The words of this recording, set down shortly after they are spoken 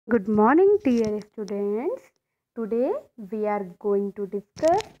Good morning, dear students. Today we are going to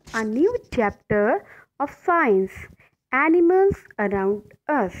discuss a new chapter of science, animals around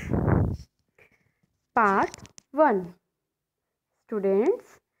us. Part 1. Students,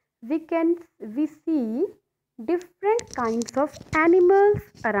 we see different kinds of animals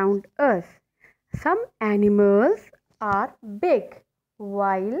around us. Some animals are big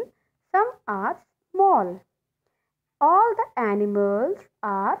while some are small. All the animals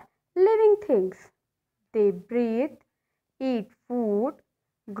are living things. They breathe, eat food,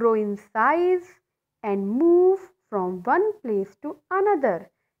 grow in size, and move from one place to another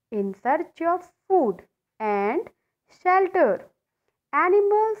in search of food and shelter.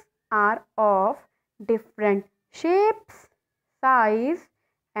 Animals are of different shapes, size,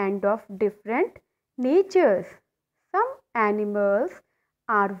 and of different natures. Some animals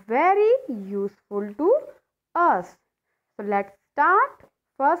are very useful to us. So let's start.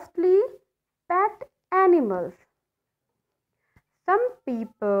 Firstly, pet animals. Some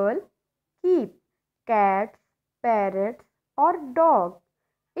people keep cats, parrots, or dogs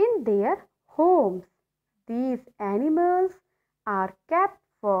in their homes. These animals are kept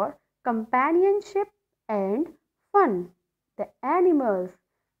for companionship and fun. The animals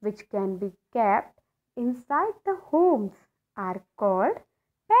which can be kept inside the homes are called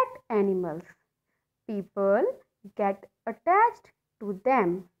pet animals. People get attached to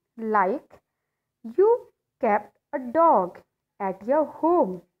them, like you kept a dog at your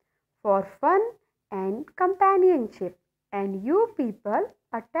home for fun and companionship, and you people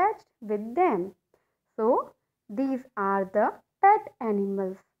attached with them. So, these are the pet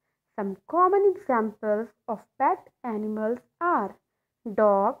animals. Some common examples of pet animals are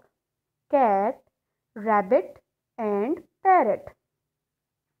dog, cat, rabbit, and parrot.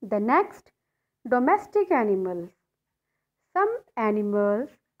 The next, domestic animals. Some animals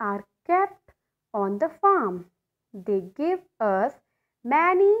are kept on the farm. They give us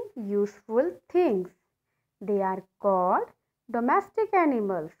many useful things. They are called domestic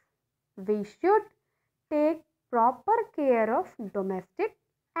animals. We should take proper care of domestic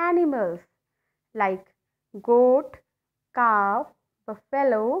animals like goat, cow,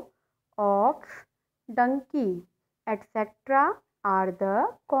 buffalo, ox, donkey, etc. are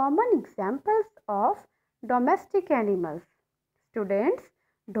the common examples of domestic animals. Students,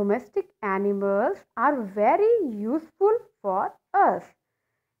 domestic animals are very useful for us.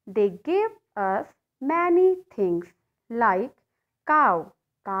 They give us many things like cow.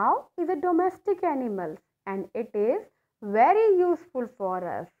 Cow is a domestic animal and it is very useful for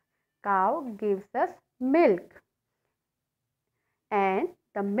us. Cow gives us milk, and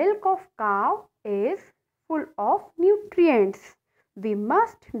the milk of cow is full of nutrients. We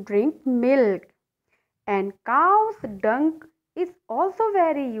must drink milk, and cow's dung is also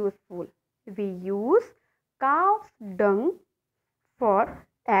very useful. We use cow's dung for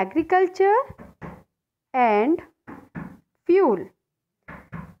agriculture and fuel.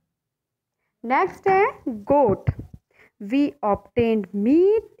 Next is goat. We obtained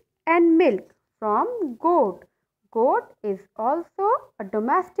meat and milk from goat. Goat is also a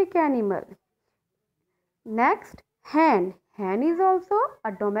domestic animal. Next, hen. Hen is also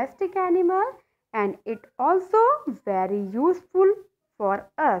a domestic animal and it also very useful for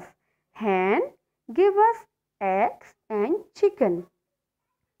us. Hen give us eggs and chicken.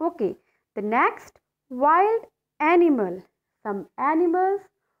 Okay, the next, wild animal. Some animals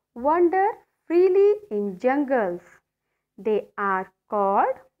wander freely in jungles. They are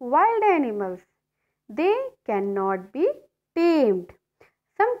called wild animals. They cannot be tamed.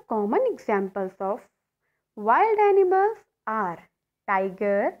 Some common examples of wild animals are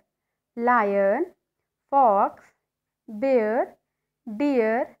tiger, lion, fox, bear,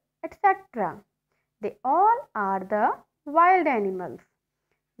 deer, etc. They all are the wild animals.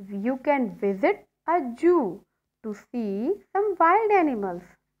 You can visit a zoo to see some wild animals.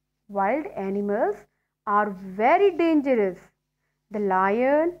 Wild animals are very dangerous. The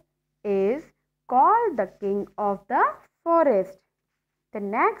lion is called the king of the forest. The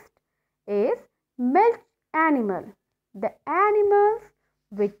next is milk animal. The animals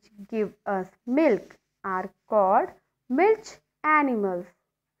which give us milk are called milch animals.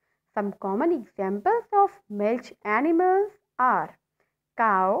 Some common examples of milch animals are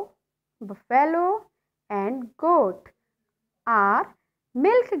cow, buffalo, and goat are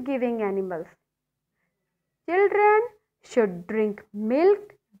milk-giving animals. Children should drink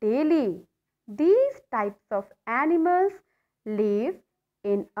milk daily. These types of animals live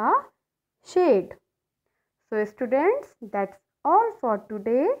in a shade. So students, that's all for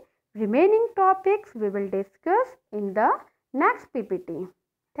today. Remaining topics we will discuss in the next PPT.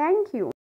 Thank you.